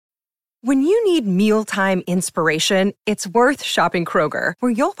When you need mealtime inspiration, it's worth shopping Kroger,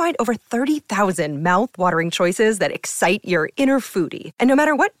 where you'll find over 30,000 mouth-watering choices that excite your inner foodie. And no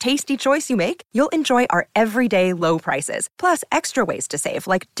matter what tasty choice you make, you'll enjoy our everyday low prices, plus extra ways to save,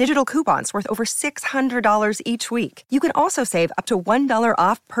 like digital coupons worth over $600 each week. You can also save up to $1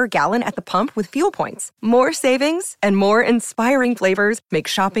 off per gallon at the pump with fuel points. More savings and more inspiring flavors make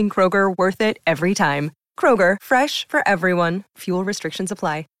shopping Kroger worth it every time. Kroger, fresh for everyone. Fuel restrictions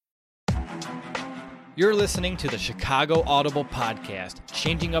apply. You're listening to the Chicago Audible Podcast,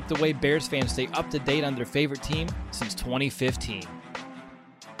 changing up the way Bears fans stay up to date on their favorite team since 2015.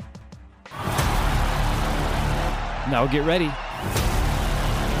 Now get ready,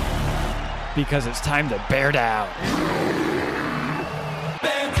 because it's time to bear down.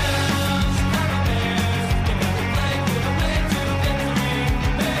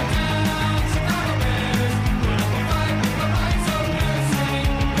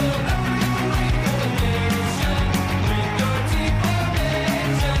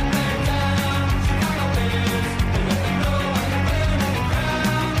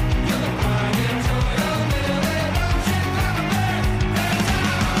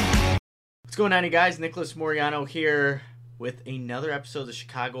 What's going on, you guys? Nicholas Moriano here with another episode of the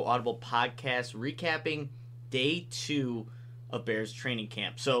Chicago Audible Podcast, recapping day 2 of Bears training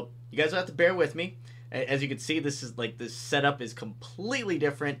camp. So you guys will have to bear with me. As you can see, this setup is completely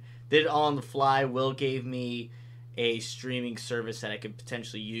different. Did it all on the fly. Will gave me a streaming service that I could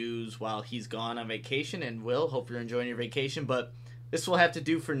potentially use while he's gone on vacation. And Will, hope you're enjoying your vacation. But this will have to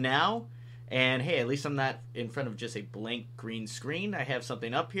do for now. And hey, at least I'm not in front of just a blank green screen. I have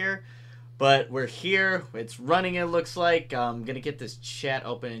something up here. But we're here. It's running, it looks like. I'm going to get this chat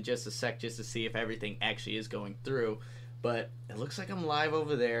open in just a sec just to see if everything actually is going through. But it looks like I'm live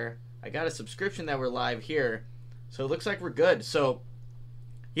over there. I got a subscription that we're live here. So it looks like we're good. So,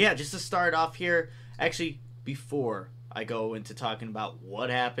 yeah, just to start off here, actually, before I go into talking about what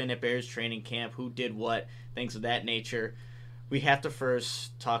happened at Bears training camp, who did what, things of that nature, we have to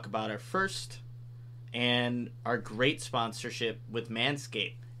first talk about our first and our great sponsorship with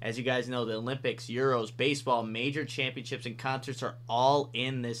Manscaped. As you guys know, the Olympics, Euros, baseball, major championships, and concerts are all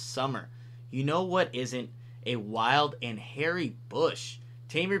in this summer. You know what isn't? A wild and hairy bush.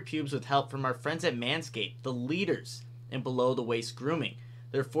 Tame your pubes with help from our friends at Manscaped, the leaders in below-the-waist grooming.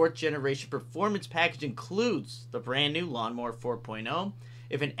 Their 4th-generation performance package includes the brand-new Lawnmower 4.0.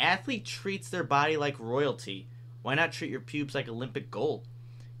 If an athlete treats their body like royalty, why not treat your pubes like Olympic gold?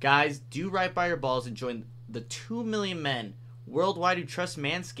 Guys, do right by your balls and join the 2 million men worldwide who trust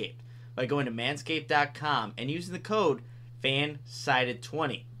Manscaped by going to manscaped.com and using the code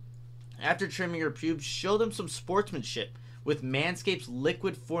FANSIDED20. After trimming your pubes, show them some sportsmanship with Manscaped's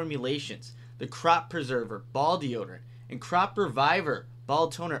liquid formulations. The Crop Preserver Ball Deodorant and Crop Reviver Ball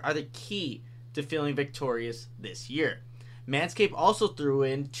Toner are the key to feeling victorious this year. Manscaped also threw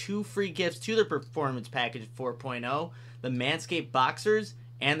in 2 free gifts to their Performance Package 4.0, the Manscaped Boxers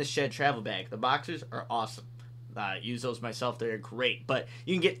and the Shed Travel Bag. The Boxers are awesome. Use those myself. They're great. But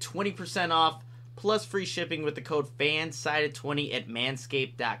you can get 20% off plus free shipping with the code FANSIDED20 at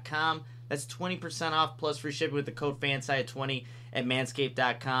manscaped.com. That's 20% off plus free shipping with the code FANSIDED20 at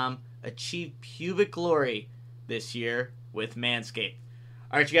manscaped.com. Achieve pubic glory this year with Manscaped.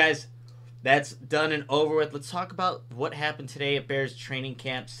 All right, you guys, that's done and over with. Let's talk about what happened today at Bears training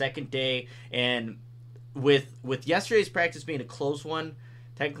camp, second day. And with yesterday's practice being a close one,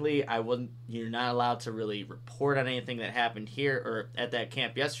 technically, you're not allowed to really report on anything that happened here or at that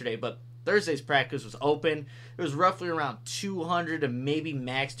camp yesterday, but Thursday's practice was open. There was roughly around 200 to maybe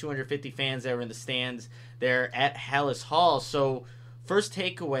max 250 fans that were in the stands there at Halas Hall. So, first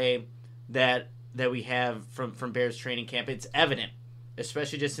takeaway that we have from Bears training camp, it's evident,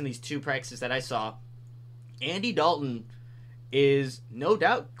 especially just in these 2 practices that I saw. Andy Dalton is no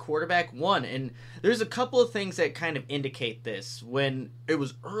doubt quarterback 1. And there's a couple of things that kind of indicate this. When it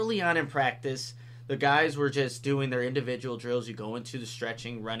was early on in practice, the guys were just doing their individual drills. You go into the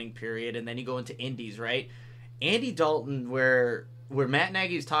stretching, running period, and then you go into indies, right? Andy Dalton, where Matt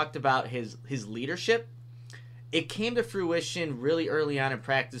Nagy's talked about his leadership, it came to fruition really early on in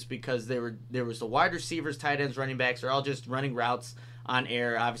practice because there was the wide receivers, tight ends, running backs. They're all just running routes on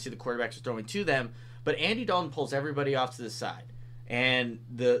air. Obviously, the quarterbacks are throwing to them. But Andy Dalton pulls everybody off to the side. And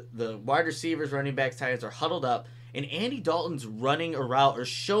the wide receivers, running backs, tight ends are huddled up. And Andy Dalton's running a route or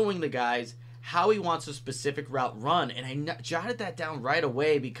showing the guys how he wants a specific route run. And I jotted that down right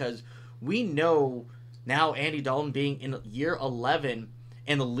away because we know now Andy Dalton being in year 11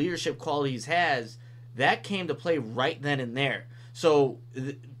 and the leadership qualities has, that came to play right then and there. So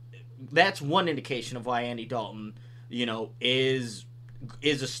that's one indication of why Andy Dalton, is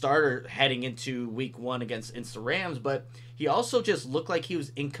is a starter heading into week 1 against the Rams, but he also just looked like he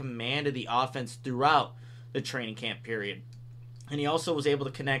was in command of the offense throughout the training camp period. And he also was able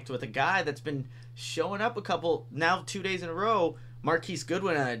to connect with a guy that's been showing up now 2 days in a row, Marquise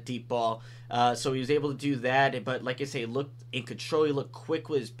Goodwin on a deep ball. So he was able to do that. But like I say, he looked in control. He looked quick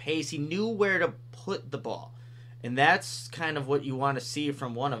with his pace. He knew where to put the ball. And that's kind of what you want to see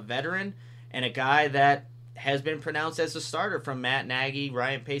from a veteran and a guy that has been pronounced as a starter from Matt Nagy,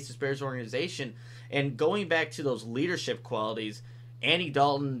 Ryan Pace's Bears organization. And going back to those leadership qualities, Andy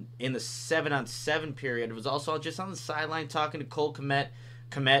Dalton in the 7-on-7 period was also just on the sideline talking to Cole Kmet.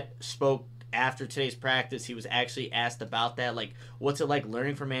 Kmet spoke after today's practice. He was actually asked about that, like, what's it like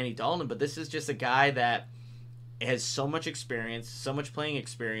learning from Andy Dalton? But this is just a guy that has so much experience, so much playing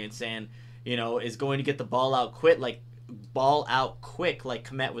experience, and, you know, is going to get the ball out quick, like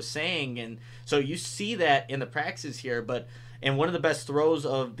Kmet was saying. And so you see that in the practices here. And one of the best throws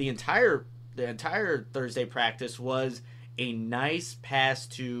of the entire Thursday practice was a nice pass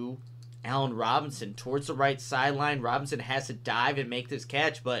to Allen Robinson towards the right sideline. Robinson has to dive and make this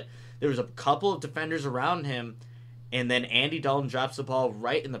catch, but there was a couple of defenders around him, and then Andy Dalton drops the ball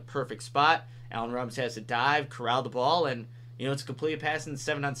right in the perfect spot. Allen Robinson has to dive, corral the ball, and, you know, it's a complete pass in the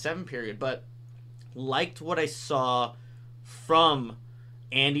 7-on-7 period. But liked what I saw from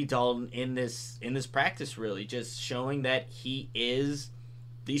Andy Dalton in this practice, really, just showing that he is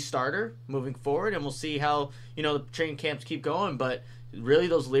the starter moving forward, and we'll see how, you know, the training camps keep going. But really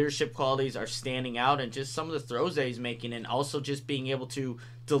those leadership qualities are standing out, and just some of the throws that he's making, and also just being able to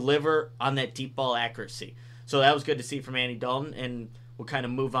deliver on that deep ball accuracy. So that was good to see from Andy Dalton, and we'll kind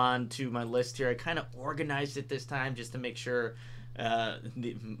of move on to my list here. I kind of organized it this time just to make sure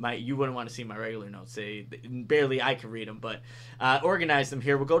you wouldn't want to see my regular notes. Barely I can read them, but organize them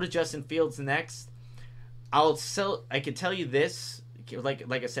here. We'll go to Justin Fields next. I can tell you this,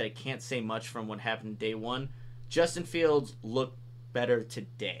 like I said, I can't say much from what happened day one. Justin Fields looked better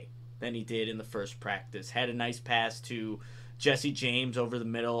today than he did in the first practice. Had a nice pass to Jesse James over the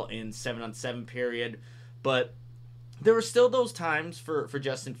middle in 7-on-7 period, but there were still those times for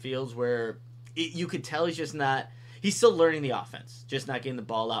Justin Fields where you could tell he's still learning the offense, just not getting the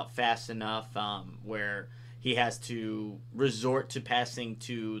ball out fast enough, where he has to resort to passing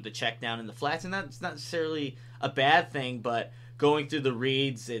to the check down in the flats, and that's not necessarily a bad thing, but going through the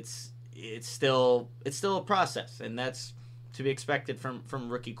reads, it's still a process, and that's to be expected from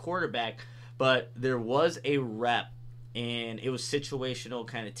rookie quarterback. But there was a rep, and it was situational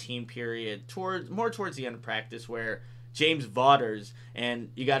kind of team period towards the end of practice, where James Vaughters, and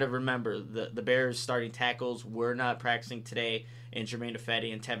you got to remember the Bears starting tackles were not practicing today, and Jermaine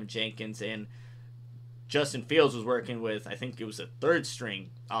Ifedi and Tevin Jenkins, and Justin Fields was working with, I think it was a third string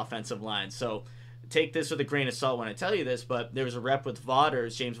offensive line. So take this with a grain of salt when I tell you this, but there was a rep with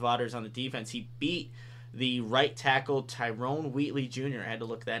James Vaughters on the defense. He beat the right tackle Tyrone Wheatley Jr. I had to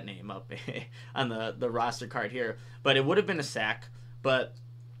look that name up on the roster card here, but it would have been a sack.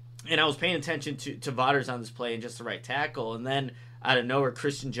 And I was paying attention to Vaughters on this play and just the right tackle, and then out of nowhere,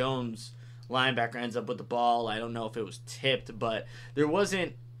 Christian Jones, linebacker, ends up with the ball. I don't know if it was tipped, but there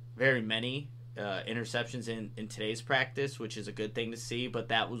wasn't very many interceptions in today's practice, which is a good thing to see, but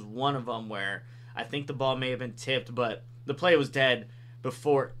that was one of them where I think the ball may have been tipped, but the play was dead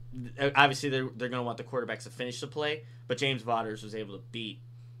before. Obviously, they're going to want the quarterbacks to finish the play, but James Vaughters was able to beat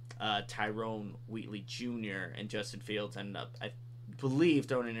Tyrone Wheatley Jr., and Justin Fields ended up, I believe,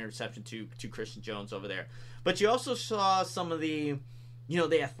 throwing an interception to Christian Jones over there. But you also saw some of the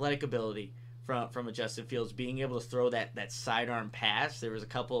athletic ability from a Justin Fields being able to throw that sidearm pass. There was a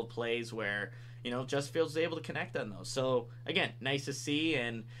couple of plays where, Justin Fields was able to connect on those. So, again, nice to see,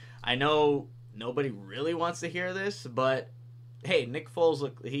 and I know nobody really wants to hear this, but hey, Nick Foles,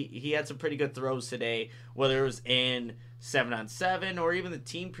 look, he had some pretty good throws today, whether it was in 7-on-7 or even the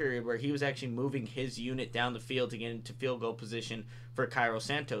team period where he was actually moving his unit down the field to get into field goal position for Cairo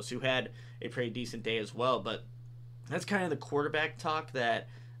Santos, who had a pretty decent day as well. But that's kind of the quarterback talk that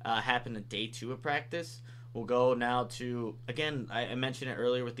happened in day 2 of practice. We'll go now to, again, I mentioned it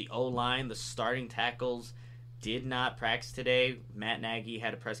earlier with the O-line, the starting tackles did not practice today. Matt Nagy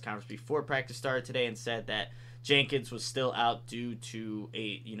had a press conference before practice started today and said that Jenkins was still out due to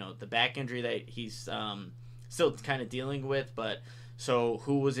the back injury that he's still kind of dealing with. But so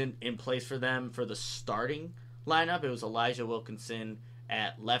who was in place for them for the starting lineup? It was Elijah Wilkinson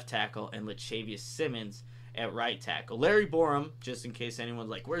at left tackle and Latavius Simmons at right tackle. Larry Borum, just in case anyone's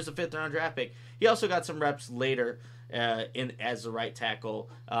like, where's the 5th round draft pick? He also got some reps later as the right tackle.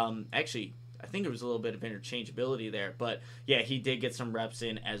 Actually, I think there was a little bit of interchangeability there, but yeah, he did get some reps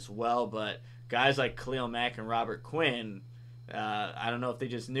in as well. But guys like Khalil Mack and Robert Quinn, I don't know if they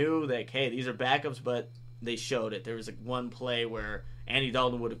just knew that, hey, these are backups, but they showed it. There was one play where Andy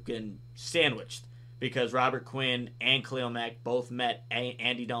Dalton would have been sandwiched because Robert Quinn and Khalil Mack both met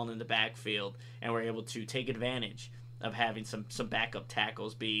Andy Dalton in the backfield and were able to take advantage of having some backup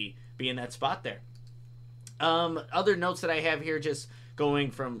tackles be in that spot there. Other notes that I have here, just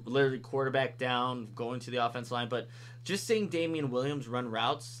going from literally quarterback down, going to the offensive line, but just seeing Damian Williams run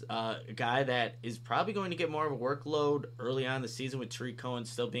routes, a guy that is probably going to get more of a workload early on in the season with Tariq Cohen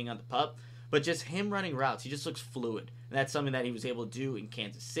still being on the pup, but just him running routes, he just looks fluid. And that's something that he was able to do in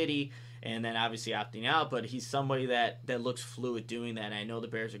Kansas City, and then obviously opting out, but he's somebody that looks fluid doing that, and I know the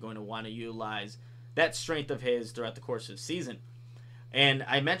Bears are going to want to utilize that strength of his throughout the course of the season. And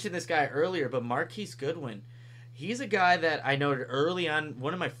I mentioned this guy earlier, but Marquise Goodwin, he's a guy that I noted early on.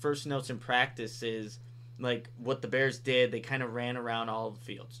 One of my first notes in practice is like what the Bears did. They kind of ran around all the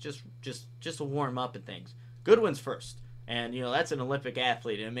fields, just to warm up and things. Goodwin's first, and that's an Olympic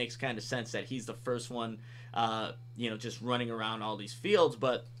athlete, and it makes kind of sense that he's the first one, just running around all these fields.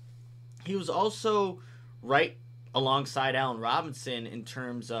 But he was also right alongside Allen Robinson in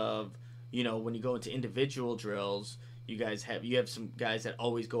terms of when you go into individual drills, you have some guys that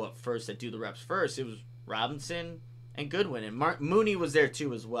always go up first that do the reps first. It was Robinson and Goodwin, and Mooney was there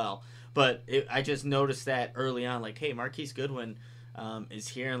too as well. But I just noticed that early on, like, hey, Marquise Goodwin is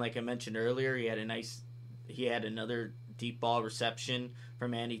here, and like I mentioned earlier, he had another deep ball reception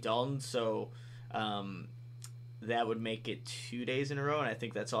from Andy Dalton, so that would make it 2 days in a row, and I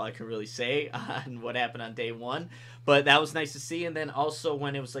think that's all I can really say on what happened on day one. But that was nice to see. And then also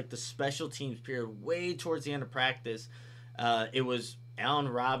when it was like the special teams period, way towards the end of practice, it was Allen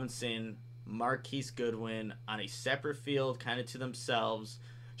Robinson, Marquise Goodwin on a separate field, kind of to themselves,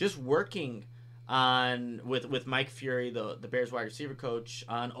 just working on with Mike Fury, the Bears wide receiver coach,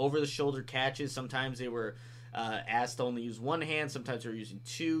 on over-the-shoulder catches. Sometimes they were asked to only use one hand, sometimes they were using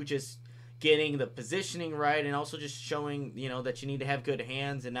two, just getting the positioning right, and also just showing that you need to have good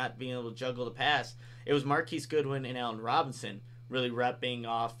hands and not being able to juggle the pass. It was Marquise Goodwin and Allen Robinson really repping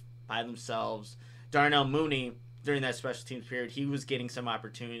off by themselves. Darnell Mooney, during that special teams period, he was getting some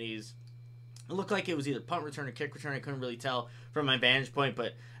opportunities. It looked like it was either punt return or kick return. I couldn't really tell from my vantage point,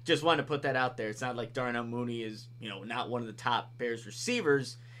 but just wanted to put that out there. It's not like Darnell Mooney is, not one of the top Bears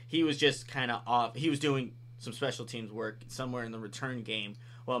receivers. He was just kind of off. He was doing some special teams work somewhere in the return game,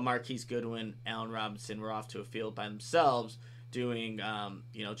 while Marquise Goodwin, Allen Robinson were off to a field by themselves doing,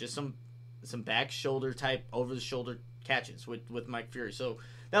 just some back shoulder type, over the shoulder catches with Mike Fury. So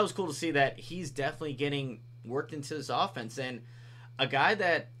that was cool to see that he's definitely getting worked into this offense. And a guy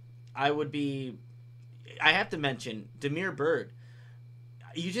that I have to mention, Damiere Byrd.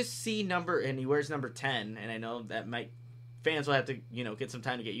 You just see and he wears number 10, and I know that fans will have to, get some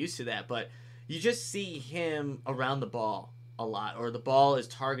time to get used to that, but you just see him around the ball a lot, or the ball is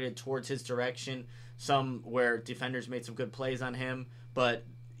targeted towards his direction, some where defenders made some good plays on him, but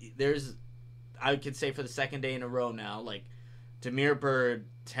I could say for the second day in a row now, like, Damiere Byrd,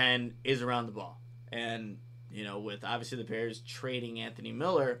 10, is around the ball. And, with obviously the Bears trading Anthony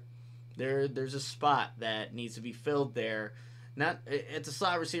Miller, there's a spot that needs to be filled there. Not it's a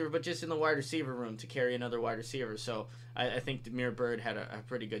slot receiver, but just in the wide receiver room to carry another wide receiver. So I think Damiere Byrd had a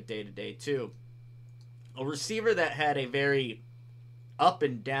pretty good day-to-day too. A receiver that had a very up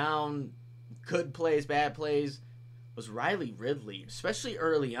and down, good plays, bad plays, was Riley Ridley, especially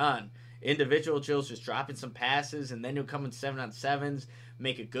early on. Individual drills, just dropping some passes, and then he'll come in 7-on-7s,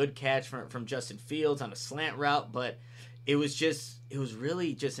 make a good catch from Justin Fields on a slant route. But it was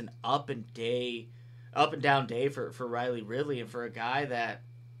really just an up and down day for Riley Ridley, and for a guy that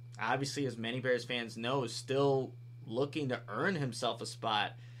obviously, as many Bears fans know, is still looking to earn himself a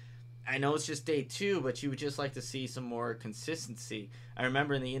spot. I know it's just day 2, but you would just like to see some more consistency. I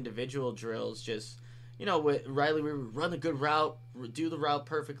remember in the individual drills, just, with Riley, we would run a good route, do the route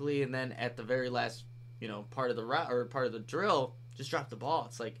perfectly, and then at the very last, part of the route or part of the drill, just drop the ball.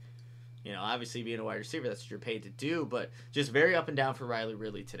 It's like, obviously being a wide receiver, that's what you're paid to do, but just very up and down for Riley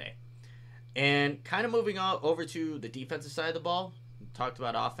Ridley today. And kind of moving on over to the defensive side of the ball, we talked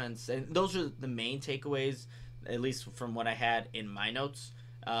about offense, and those are the main takeaways, at least from what I had in my notes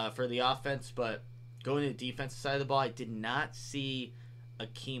for the offense. But going to the defensive side of the ball, I did not see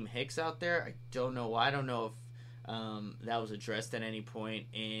Akeem Hicks out there. I don't know why. I don't know if that was addressed at any point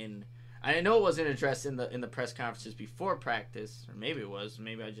in. I know it wasn't addressed in the press conferences before practice, or maybe it was.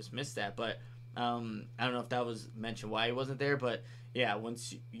 Maybe I just missed that. But I don't know if that was mentioned why he wasn't there. But yeah,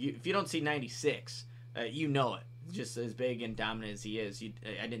 once if you don't see 96, you know it. Just as big and dominant as he is,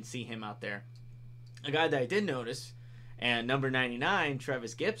 I didn't see him out there. A guy that I did notice, and number 99,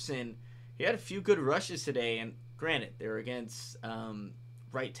 Travis Gibson, he had a few good rushes today, and Granted, they were against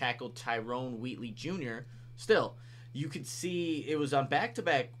right tackle Tyrone Wheatley Jr. Still, you could see it was on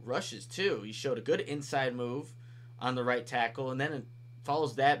back-to-back rushes, too. He showed a good inside move on the right tackle, and then it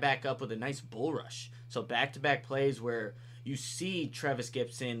follows that back up with a nice bull rush. So back-to-back plays where you see Trevis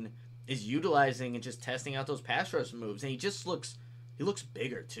Gipson is utilizing and just testing out those pass rush moves, and he looks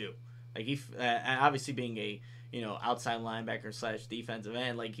bigger, too. Like, he obviously being a outside linebacker / defensive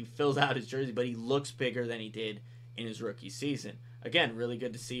end, like, he fills out his jersey, but he looks bigger than he did in his rookie season. Again, really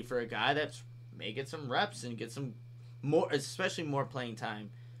good to see for a guy that's may get some reps and get some more, especially more playing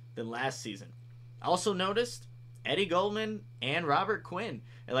time than last season. I also noticed Eddie Goldman and Robert Quinn.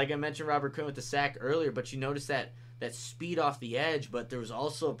 And like I mentioned, Robert Quinn with the sack earlier, but you noticed that speed off the edge, but there was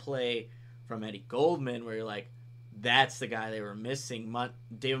also a play from Eddie Goldman where you're like, that's the guy they were missing.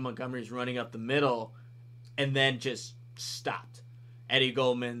 David Montgomery's running up the middle and then just stopped. Eddie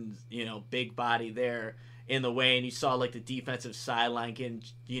Goldman's, big body there in the way, and you saw like the defensive sideline getting,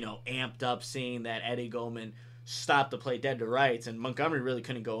 amped up, seeing that Eddie Goldman stopped the play dead to rights, and Montgomery really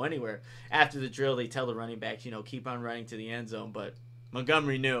couldn't go anywhere. After the drill, they tell the running backs, keep on running to the end zone, but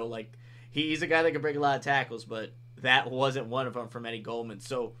Montgomery knew, like, he's a guy that can break a lot of tackles, but that wasn't one of them from Eddie Goldman.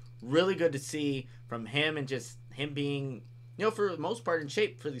 So really good to see from him, and just him being, for the most part in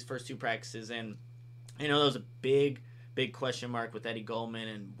shape for these first two practices. And there was a big question mark with Eddie Goldman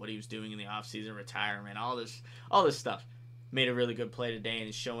and what he was doing in the offseason, retirement, all this stuff. Made a really good play today and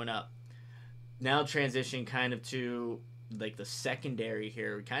is showing up. Now transition kind of to like the secondary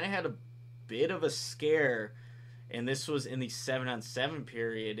here. We kind of had a bit of a scare, and this was in the 7-on-7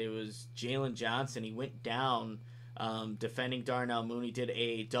 period. It was Jalen Johnson. He went down defending Darnell Mooney, did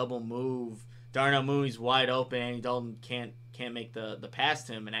a double move. Darnell Mooney's wide open. Andy Dalton can't make the pass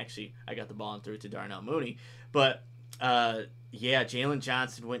to him, and actually I got the ball and threw it to Darnell Mooney. But Jalen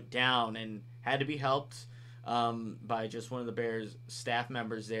Johnson went down and had to be helped by just one of the Bears staff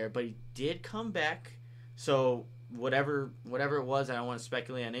members there, but he did come back. So whatever it was, I don't want to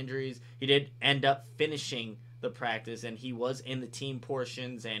speculate on injuries. He did end up finishing the practice, and he was in the team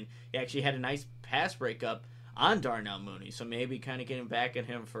portions, and he actually had a nice pass breakup on Darnell Mooney. So maybe kind of getting back at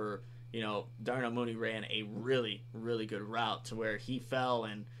him for, Darnell Mooney ran a really, really good route to where he fell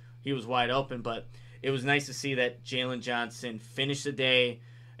and he was wide open, but it was nice to see that Jalen Johnson finished the day,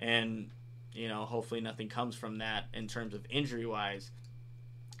 and hopefully nothing comes from that in terms of injury-wise.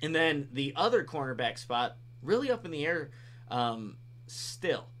 And then the other cornerback spot, really up in the air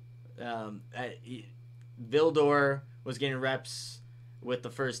still. Vildor was getting reps with the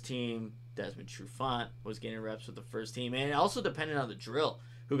first team. Desmond Trufant was getting reps with the first team. And it also depended on the drill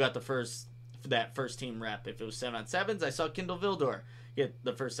who got that first team rep. If it was 7-on-7s, I saw Kindle Vildor get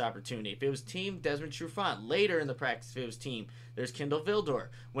the first opportunity. If it was team, Desmond Trufant. Later in the practice, if it was team, there's Kindle Vildor.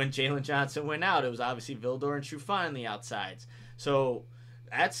 When Jalen Johnson went out, it was obviously Vildor and Trufant on the outsides. So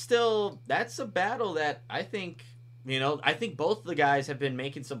that's a battle that I think both of the guys have been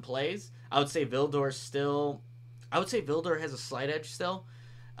making some plays. I would say Vildor has a slight edge still,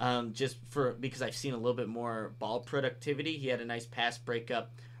 because I've seen a little bit more ball productivity. He had a nice pass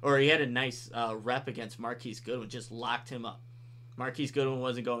breakup, or he had a nice rep against Marquise Goodwin, just locked him up. Marquise Goodwin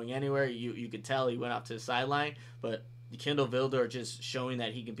wasn't going anywhere. You could tell he went off to the sideline, but Kindle Vildor just showing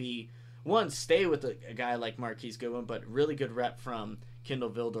that he can stay with a guy like Marquise Goodwin, but really good rep from Kindle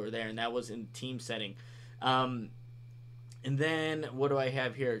Vildor there, and that was in team setting. And then what do I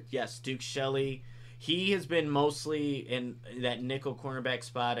have here? Yes, Duke Shelley. He has been mostly in that nickel cornerback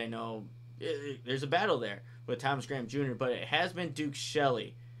spot. I know there's a battle there with Thomas Graham Jr., but it has been Duke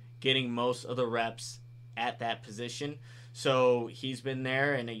Shelley getting most of the reps at that position. So he's been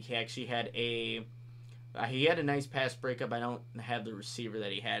there, and he actually had a nice pass breakup. I don't have the receiver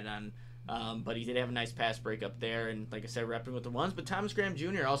that he had on, but he did have a nice pass breakup there, and like I said, repping with the ones. But Thomas Graham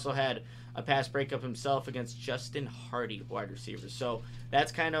Jr. also had a pass breakup himself against Justin Hardy, wide receiver. So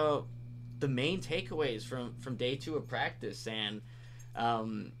that's kind of the main takeaways from day 2 of practice. And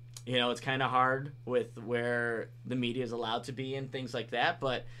it's kind of hard with where the media is allowed to be and things like that,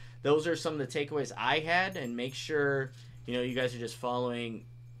 but those are some of the takeaways I had. And make sure you guys are just following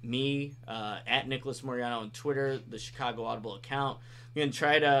me at Nicholas Moriano on Twitter, the Chicago Audible account. I'm gonna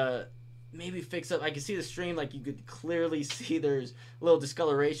try to maybe fix up. I can see the stream, like you could clearly see there's a little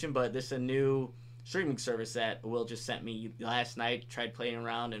discoloration, but this is a new streaming service that Will just sent me last night. Tried playing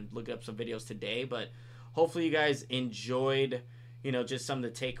around and looking up some videos today, but hopefully you guys enjoyed just some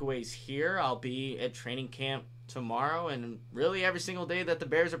of the takeaways here. I'll be at training camp tomorrow, and really every single day that the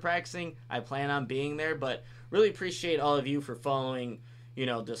Bears are practicing, I plan on being there. But really appreciate all of you for following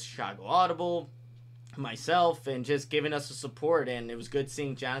the Chicago Audible, myself and just giving us the support. And it was good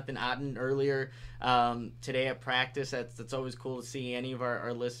seeing Jonathan Otten earlier today at practice. That's always cool to see any of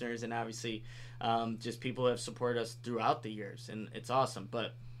our listeners, and obviously just people who have supported us throughout the years, and it's awesome.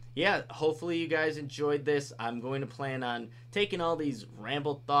 But yeah, hopefully you guys enjoyed this. I'm going to plan on taking all these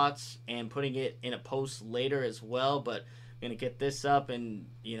ramble thoughts and putting it in a post later as well, but I'm going to get this up, and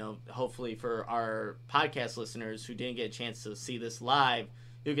hopefully for our podcast listeners who didn't get a chance to see this live,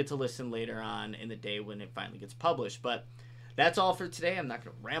 you'll get to listen later on in the day when it finally gets published. But that's all for today. I'm not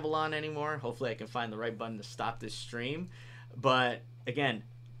going to ramble on anymore. Hopefully I can find the right button to stop this stream. But again,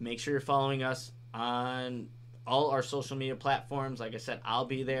 make sure you're following us on all our social media platforms. Like I said, I'll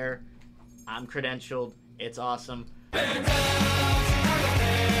be there. I'm credentialed. It's awesome.